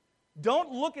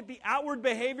 Don't look at the outward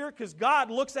behavior, because God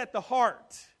looks at the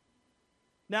heart.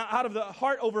 Now, out of the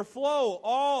heart overflow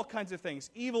all kinds of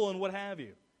things, evil and what have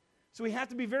you. So we have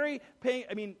to be very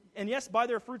and yes, by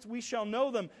their fruits we shall know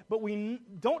them, but we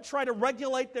don't try to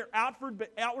regulate their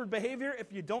outward behavior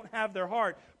if you don't have their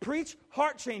heart. Preach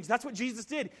heart change. That's what Jesus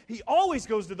did. He always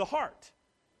goes to the heart.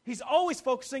 He's always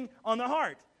focusing on the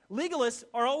heart. Legalists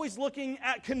are always looking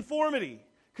at conformity.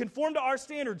 Conform to our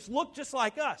standards. Look just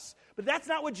like us. But that's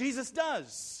not what Jesus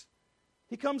does.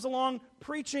 He comes along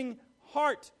preaching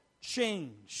heart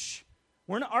change.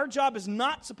 Our job is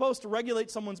not supposed to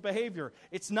regulate someone's behavior.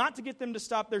 It's not to get them to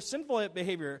stop their sinful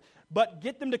behavior, but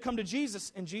get them to come to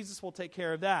Jesus, and Jesus will take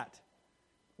care of that.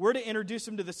 We're to introduce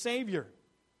them to the Savior.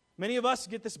 Many of us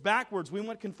get this backwards. We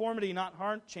want conformity, not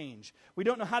heart change. We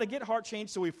don't know how to get heart change,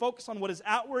 so we focus on what is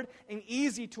outward and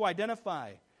easy to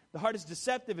identify. The heart is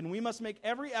deceptive, and we must make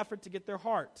every effort to get their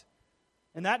heart.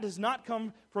 And that does not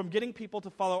come from getting people to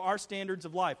follow our standards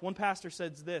of life. One pastor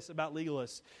says this about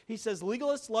legalists. He says,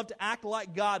 legalists love to act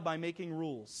like God by making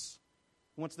rules.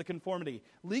 He wants the conformity.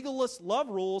 Legalists love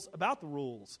rules about the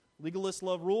rules. Legalists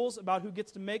love rules about who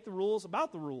gets to make the rules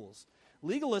about the rules.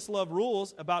 Legalists love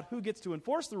rules about who gets to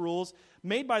enforce the rules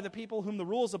made by the people whom the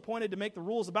rules appointed to make the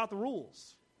rules about the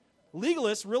rules.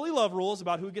 Legalists really love rules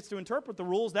about who gets to interpret the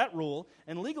rules that rule,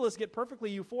 and legalists get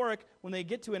perfectly euphoric when they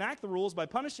get to enact the rules by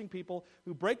punishing people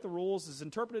who break the rules as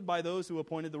interpreted by those who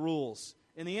appointed the rules.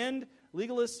 In the end,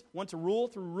 legalists want to rule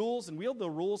through rules and wield the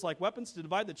rules like weapons to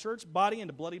divide the church body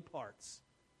into bloody parts.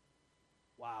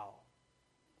 Wow.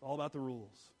 It's all about the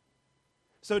rules.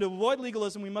 So to avoid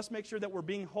legalism, we must make sure that we're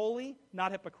being holy,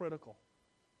 not hypocritical.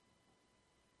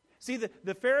 See,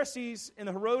 the Pharisees and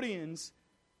the Herodians,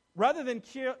 rather than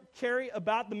carry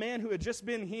about the man who had just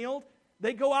been healed,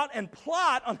 they go out and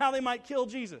plot on how they might kill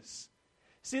Jesus.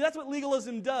 See, that's what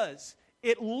legalism does.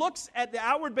 It looks at the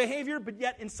outward behavior, but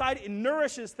yet inside it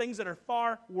nourishes things that are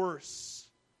far worse.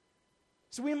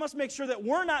 So we must make sure that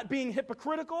we're not being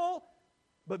hypocritical,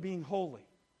 but being holy.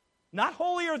 Not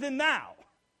holier than thou.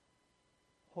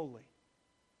 Holy.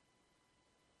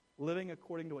 Living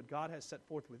according to what God has set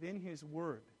forth within His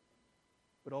Word,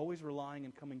 but always relying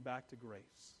and coming back to grace.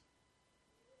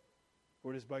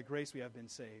 For it is by grace we have been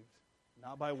saved,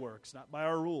 not by works, not by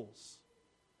our rules,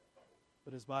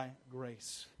 but as by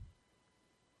grace.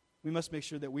 We must make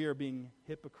sure that we are being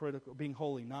hypocritical, being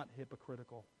holy, not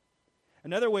hypocritical.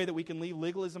 Another way that we can leave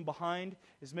legalism behind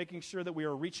is making sure that we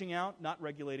are reaching out, not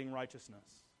regulating righteousness.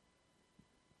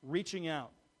 Reaching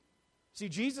out. See,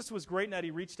 Jesus was great in that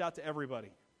He reached out to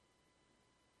everybody.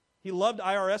 He loved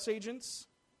IRS agents,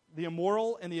 the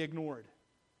immoral, and the ignored.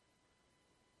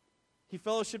 He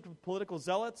fellowshiped with political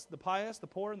zealots, the pious, the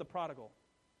poor, and the prodigal.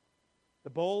 The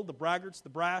bold, the braggarts, the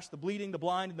brash, the bleeding, the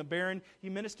blind, and the barren. He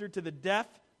ministered to the deaf,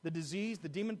 the diseased, the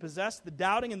demon-possessed, the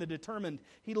doubting, and the determined.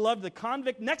 He loved the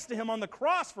convict next to him on the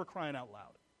cross, for crying out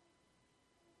loud.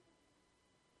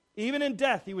 Even in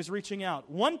death, he was reaching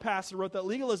out. One pastor wrote that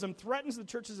legalism threatens the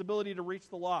church's ability to reach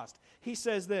the lost. He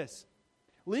says this: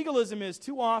 legalism is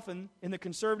too often in the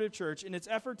conservative church, in its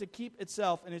effort to keep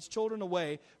itself and its children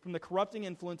away from the corrupting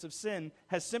influence of sin,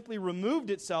 has simply removed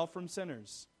itself from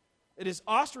sinners. It has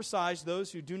ostracized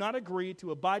those who do not agree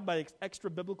to abide by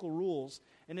extra-biblical rules,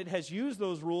 and it has used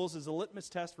those rules as a litmus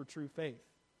test for true faith.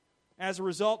 As a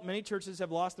result, many churches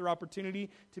have lost their opportunity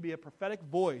to be a prophetic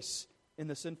voice in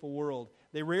the sinful world.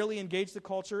 They rarely engage the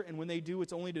culture, and when they do,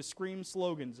 it's only to scream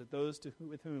slogans at those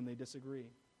with whom they disagree.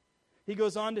 He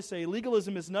goes on to say,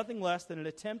 legalism is nothing less than an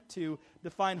attempt to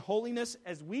define holiness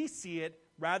as we see it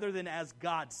rather than as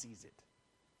God sees it.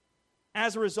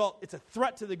 As a result, it's a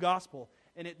threat to the gospel,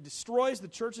 and it destroys the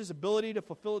church's ability to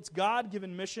fulfill its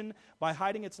God-given mission by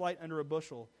hiding its light under a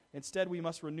bushel. Instead, we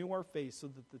must renew our faith so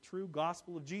that the true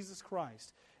gospel of Jesus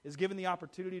Christ is given the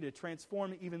opportunity to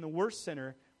transform even the worst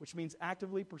sinner, which means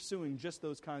actively pursuing just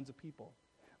those kinds of people.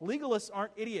 Legalists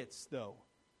aren't idiots, though.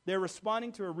 They're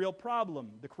responding to a real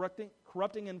problem, the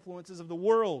corrupting influences of the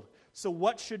world. So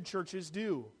what should churches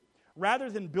do?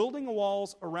 Rather than building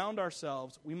walls around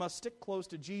ourselves, we must stick close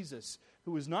to Jesus,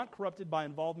 who is not corrupted by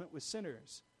involvement with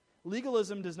sinners.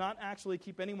 Legalism does not actually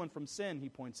keep anyone from sin, he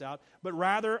points out, but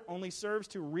rather only serves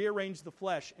to rearrange the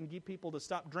flesh and get people to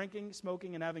stop drinking,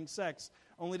 smoking, and having sex,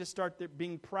 only to start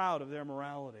being proud of their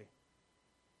morality.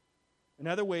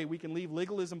 Another way we can leave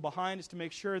legalism behind is to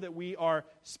make sure that we are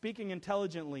speaking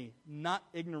intelligently, not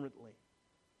ignorantly.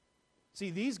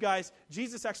 See, these guys,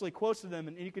 Jesus actually quotes to them,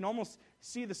 and you can almost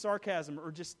see the sarcasm or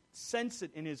just sense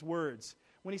it in his words.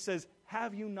 When he says,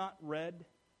 "Have you not read?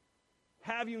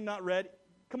 Have you not read?"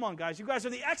 Come on, guys. You guys are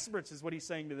the experts, is what he's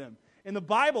saying to them in the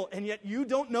Bible, and yet you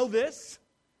don't know this?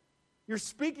 You're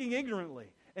speaking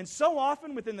ignorantly. And so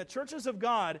often within the churches of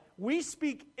God, we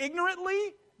speak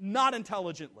ignorantly, not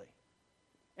intelligently.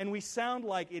 And we sound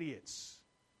like idiots.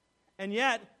 And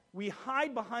yet, we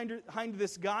hide behind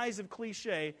this guise of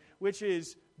cliche, which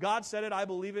is, God said it, I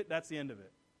believe it, that's the end of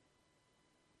it.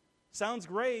 Sounds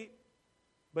great,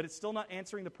 but it's still not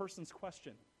answering the person's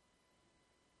question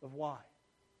of why.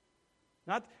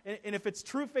 And if it's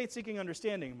true faith-seeking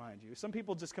understanding, mind you, some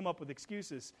people just come up with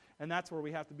excuses, and that's where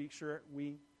we have to be sure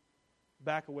we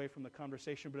back away from the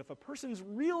conversation. But if a person's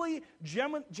really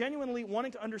genuinely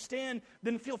wanting to understand,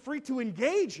 then feel free to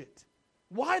engage it.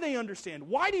 Why they understand.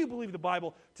 Why do you believe the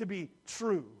Bible to be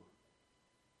true?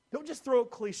 Don't just throw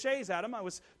cliches at them. I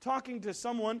was talking to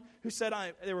someone who said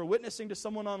they were witnessing to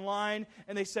someone online,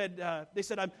 and they said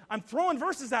I'm throwing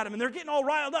verses at them, and they're getting all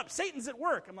riled up. Satan's at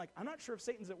work. I'm like, I'm not sure if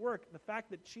Satan's at work. The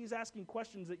fact that she's asking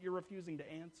questions that you're refusing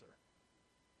to answer.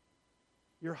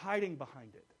 You're hiding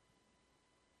behind it.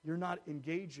 You're not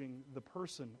engaging the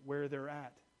person where they're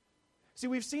at. See,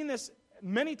 we've seen this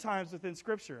many times within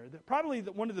Scripture. Probably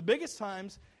one of the biggest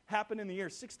times happened in the year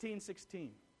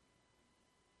 1616.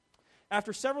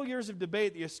 After several years of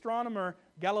debate, the astronomer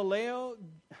Galileo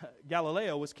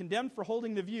was condemned for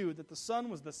holding the view that the sun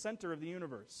was the center of the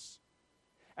universe.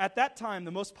 At that time,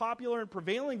 the most popular and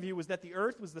prevailing view was that the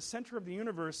earth was the center of the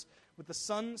universe with the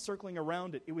sun circling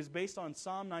around it. It was based on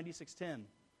Psalm 96:10.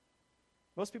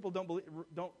 Most people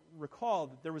don't recall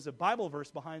that there was a Bible verse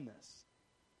behind this.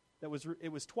 It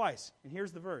was twice, and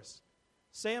here's the verse.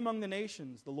 Say among the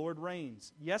nations, the Lord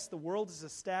reigns. Yes, the world is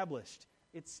established.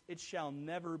 It shall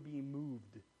never be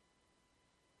moved.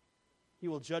 He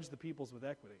will judge the peoples with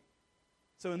equity.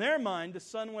 So in their mind, the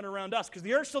sun went around us because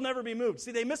the earth shall never be moved.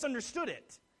 See, they misunderstood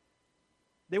it.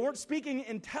 They weren't speaking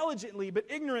intelligently, but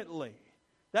ignorantly.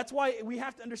 That's why we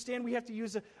have to understand we have to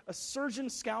use a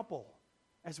surgeon's scalpel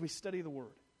as we study the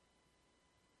Word.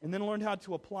 And then learn how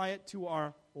to apply it to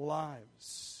our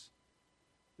lives.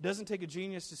 It doesn't take a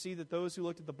genius to see that those who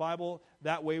looked at the Bible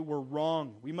that way were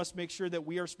wrong. We must make sure that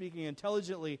we are speaking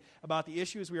intelligently about the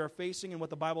issues we are facing and what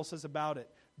the Bible says about it.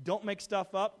 Don't make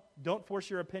stuff up. Don't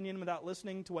force your opinion without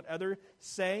listening to what others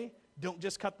say. Don't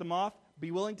just cut them off.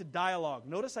 Be willing to dialogue.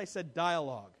 Notice I said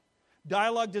dialogue.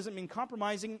 Dialogue doesn't mean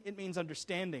compromising. It means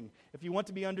understanding. If you want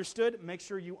to be understood, make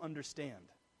sure you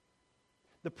understand.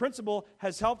 The principle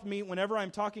has helped me whenever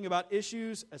I'm talking about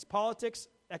issues as politics,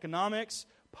 economics,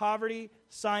 poverty,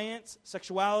 science,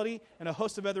 sexuality, and a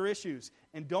host of other issues.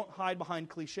 And don't hide behind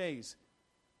cliches.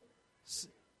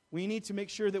 We need to make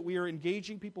sure that we are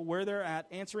engaging people where they're at,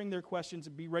 answering their questions,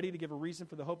 and be ready to give a reason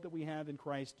for the hope that we have in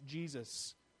Christ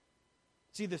Jesus.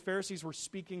 See, the Pharisees were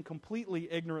speaking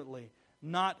completely ignorantly,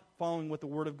 not following what the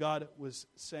Word of God was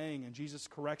saying, and Jesus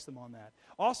corrects them on that.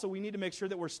 Also, we need to make sure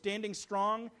that we're standing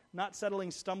strong, not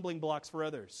settling stumbling blocks for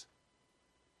others.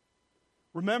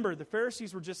 Remember, the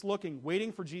Pharisees were just looking,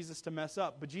 waiting for Jesus to mess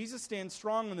up. But Jesus stands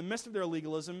strong in the midst of their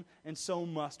legalism, and so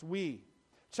must we.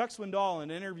 Chuck Swindoll,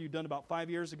 in an interview done about 5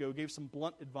 years ago, gave some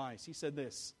blunt advice. He said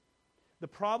this: the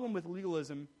problem with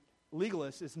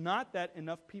legalists is not that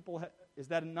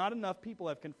not enough people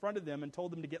have confronted them and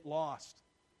told them to get lost.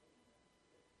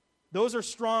 Those are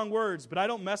strong words, but I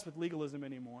don't mess with legalism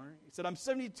anymore. He said, I'm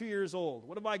 72 years old.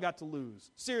 What have I got to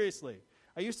lose? Seriously.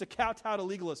 I used to kowtow to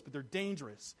legalists, but they're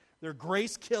dangerous. They're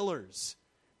grace killers.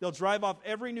 They'll drive off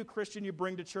every new Christian you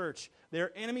bring to church.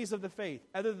 They're enemies of the faith.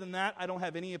 Other than that, I don't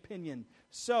have any opinion.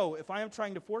 So, if I am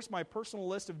trying to force my personal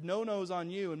list of no-nos on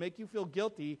you and make you feel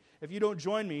guilty if you don't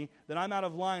join me, then I'm out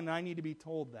of line and I need to be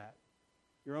told that.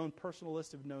 Your own personal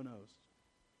list of no-nos.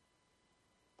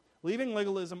 Leaving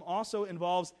legalism also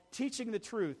involves teaching the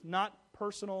truth, not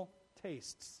personal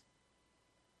tastes.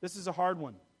 This is a hard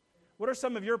one. What are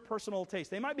some of your personal tastes?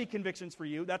 They might be convictions for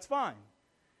you. That's fine.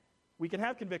 We can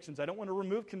have convictions. I don't want to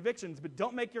remove convictions, but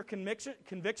don't make your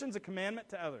convictions a commandment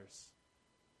to others.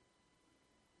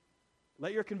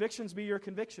 Let your convictions be your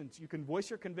convictions. You can voice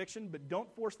your conviction, but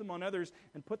don't force them on others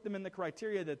and put them in the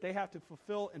criteria that they have to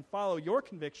fulfill and follow your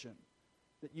conviction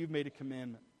that you've made a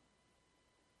commandment.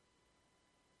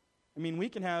 I mean, we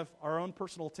can have our own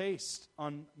personal taste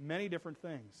on many different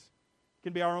things. It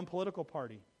can be our own political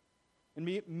party. And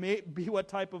may be what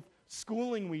type of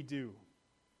schooling we do.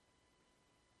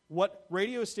 What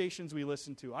radio stations we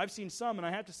listen to. I've seen some, and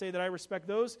I have to say that I respect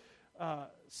those.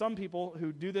 Some people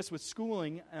who do this with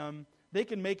schooling, they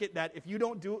can make it that if you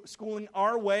don't do schooling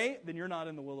our way, then you're not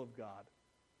in the will of God.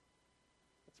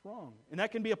 That's wrong. And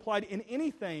that can be applied in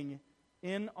anything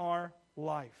in our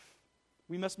life.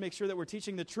 We must make sure that we're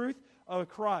teaching the truth of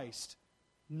Christ,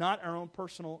 not our own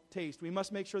personal taste. We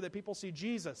must make sure that people see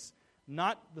Jesus,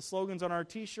 not the slogans on our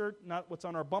t-shirt, not what's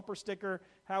on our bumper sticker,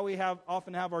 how we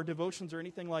often have our devotions or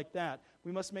anything like that.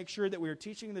 We must make sure that we are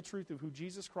teaching the truth of who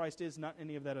Jesus Christ is, not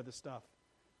any of that other stuff.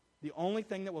 The only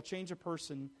thing that will change a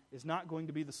person is not going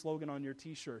to be the slogan on your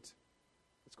t-shirt.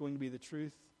 It's going to be the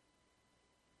truth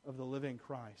of the living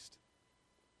Christ.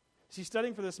 See,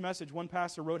 studying for this message, one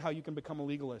pastor wrote how you can become a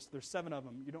legalist. There's 7 of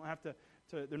them. You don't have to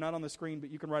they're not on the screen, but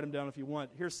you can write them down if you want.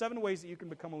 Here's 7 ways that you can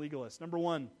become a legalist. Number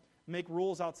 1, make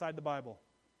rules outside the Bible.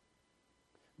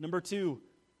 Number 2,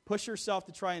 push yourself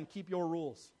to try and keep your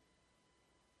rules.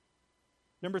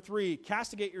 Number 3,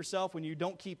 castigate yourself when you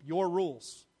don't keep your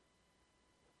rules.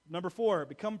 Number 4,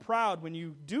 become proud when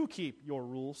you do keep your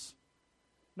rules.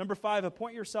 Number 5,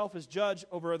 appoint yourself as judge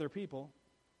over other people.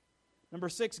 Number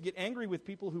 6, get angry with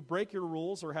people who break your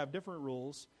rules or have different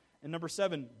rules. And number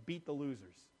 7, beat the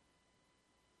losers.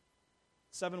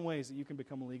 7 ways that you can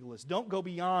become a legalist. Don't go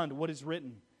beyond what is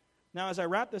written. Now, as I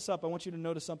wrap this up, I want you to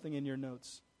notice something in your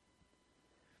notes.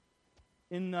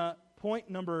 In point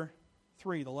number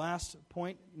 3, the last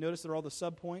point, notice there are all the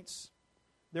subpoints.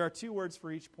 There are 2 words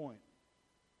for each point.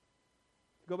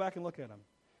 Go back and look at them.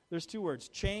 There's 2 words,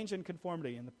 change and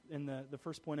conformity in the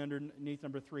first point underneath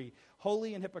number 3.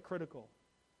 Holy and hypocritical,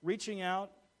 reaching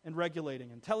out and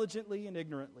regulating, intelligently and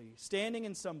ignorantly, standing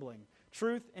and stumbling,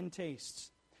 truth and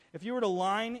tastes. If you were to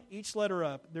line each letter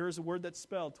up, there is a word that's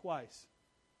spelled twice.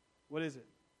 What is it?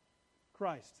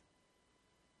 Christ.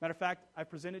 Matter of fact, I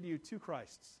presented to you 2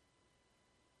 Christs.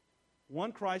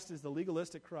 One Christ is the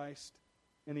legalistic Christ,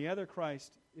 and the other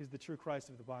Christ is the true Christ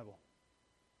of the Bible.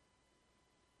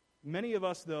 Many of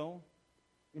us, though,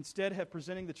 instead of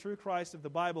presenting the true Christ of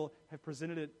the Bible, have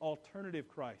presented an alternative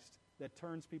Christ that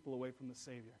turns people away from the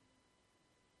Savior.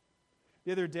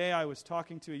 The other day I was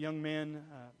talking to a young man,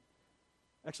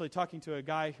 talking to a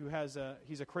guy who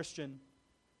he's a Christian,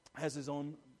 has his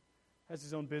own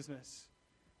business.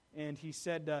 And he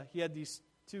said he had these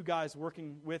 2 guys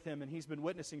working with him, and he's been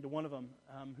witnessing to one of them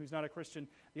who's not a Christian.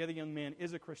 The other young man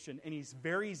is a Christian, and he's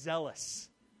very zealous.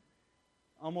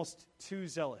 Almost too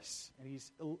zealous, and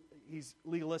he's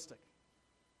legalistic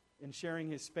in sharing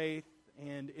his faith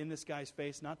and in this guy's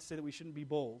face. Not to say that we shouldn't be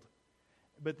bold,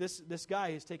 but this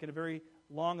guy has taken a very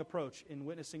long approach in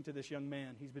witnessing to this young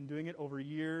man. He's been doing it over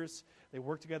years. They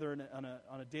work together on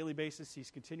a daily basis. He's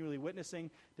continually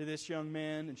witnessing to this young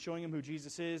man and showing him who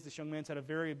Jesus is. This young man's had a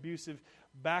very abusive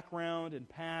background and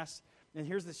past. And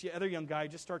here's this other young guy who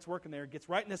just starts working there, gets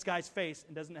right in this guy's face,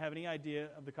 and doesn't have any idea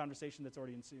of the conversation that's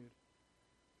already ensued.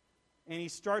 And he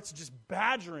starts just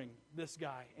badgering this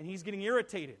guy, and he's getting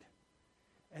irritated.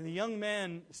 And the young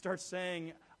man starts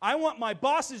saying, I want my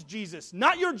boss's Jesus,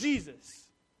 not your Jesus.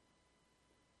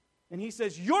 And he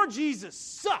says, your Jesus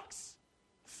sucks.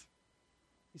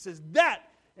 He says, that.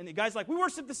 And the guy's like, we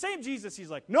worship the same Jesus. He's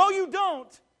like, no, you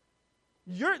don't.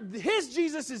 His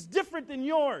Jesus is different than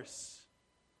yours.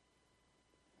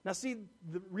 Now see,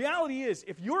 the reality is,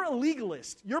 if you're a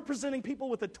legalist, you're presenting people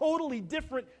with a totally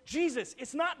different Jesus.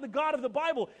 It's not the God of the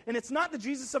Bible, and it's not the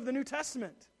Jesus of the New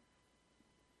Testament.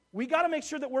 We got to make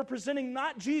sure that we're presenting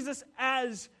not Jesus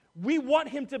as we want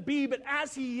him to be, but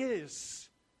as he is.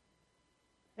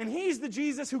 And he's the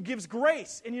Jesus who gives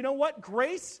grace. And you know what?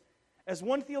 Grace, as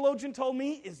one theologian told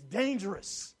me, is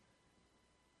dangerous.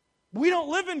 We don't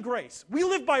live in grace. We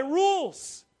live by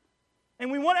rules.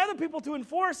 And we want other people to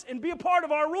enforce and be a part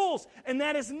of our rules. And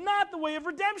that is not the way of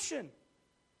redemption.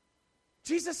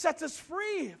 Jesus sets us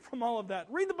free from all of that.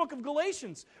 Read the book of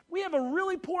Galatians. We have a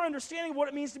really poor understanding of what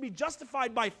it means to be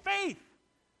justified by faith.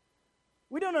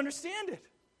 We don't understand it.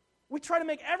 We try to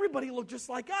make everybody look just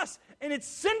like us. And it's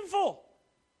sinful.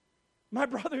 My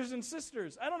brothers and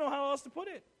sisters, I don't know how else to put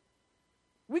it.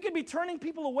 We could be turning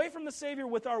people away from the Savior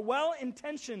with our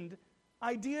well-intentioned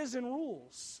ideas and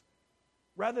rules,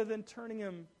 rather than turning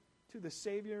him to the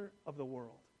Savior of the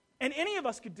world. And any of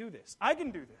us could do this. I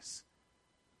can do this.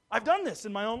 I've done this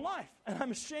in my own life, and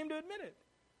I'm ashamed to admit it.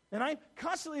 And I'm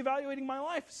constantly evaluating my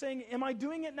life, saying, am I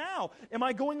doing it now? Am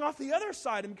I going off the other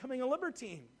side and becoming a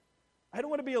libertine? I don't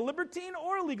want to be a libertine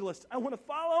or a legalist. I want to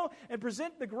follow and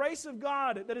present the grace of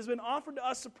God that has been offered to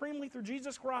us supremely through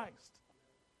Jesus Christ.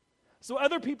 So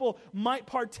other people might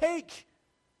partake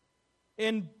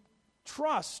in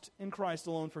trust in Christ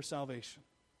alone for salvation.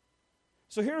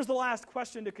 So here's the last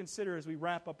question to consider as we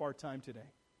wrap up our time today.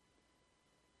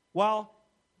 While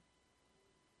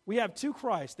we have two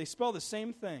Christs, they spell the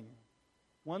same thing.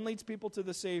 One leads people to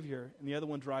the Savior, and the other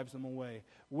one drives them away.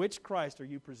 Which Christ are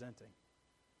you presenting?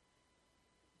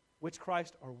 Which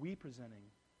Christ are we presenting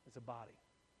as a body?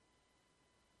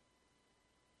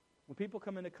 When people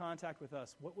come into contact with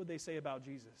us, what would they say about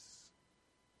Jesus?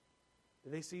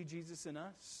 Do they see Jesus in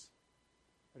us?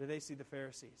 Or do they see the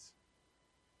Pharisees?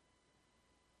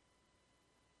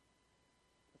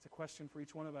 That's a question for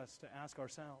each one of us to ask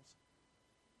ourselves.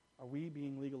 Are we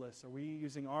being legalists? Are we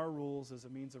using our rules as a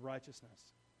means of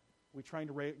righteousness? Are we trying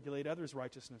to regulate others'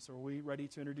 righteousness? Or are we ready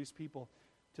to introduce people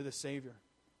to the Savior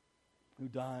who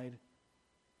died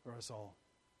for us all?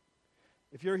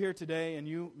 If you're here today and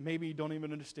you maybe don't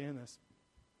even understand this,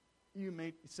 you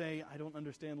may say, I don't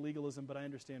understand legalism, but I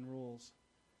understand rules.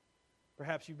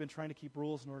 Perhaps you've been trying to keep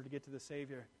rules in order to get to the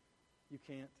Savior. You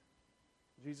can't.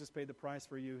 Jesus paid the price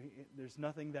for you. There's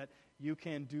nothing that you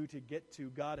can do to get to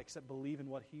God except believe in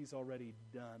what he's already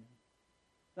done.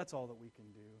 That's all that we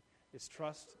can do, is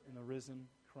trust in the risen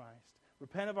Christ.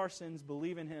 Repent of our sins,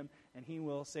 believe in him, and he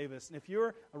will save us. And if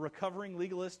you're a recovering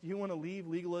legalist, you want to leave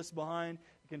legalists behind,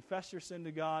 confess your sin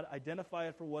to God, identify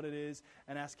it for what it is,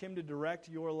 and ask him to direct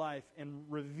your life and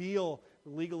reveal the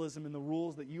legalism and the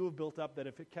rules that you have built up that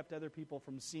have kept other people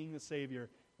from seeing the Savior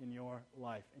in your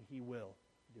life. And he will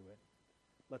do it.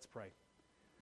 Let's pray.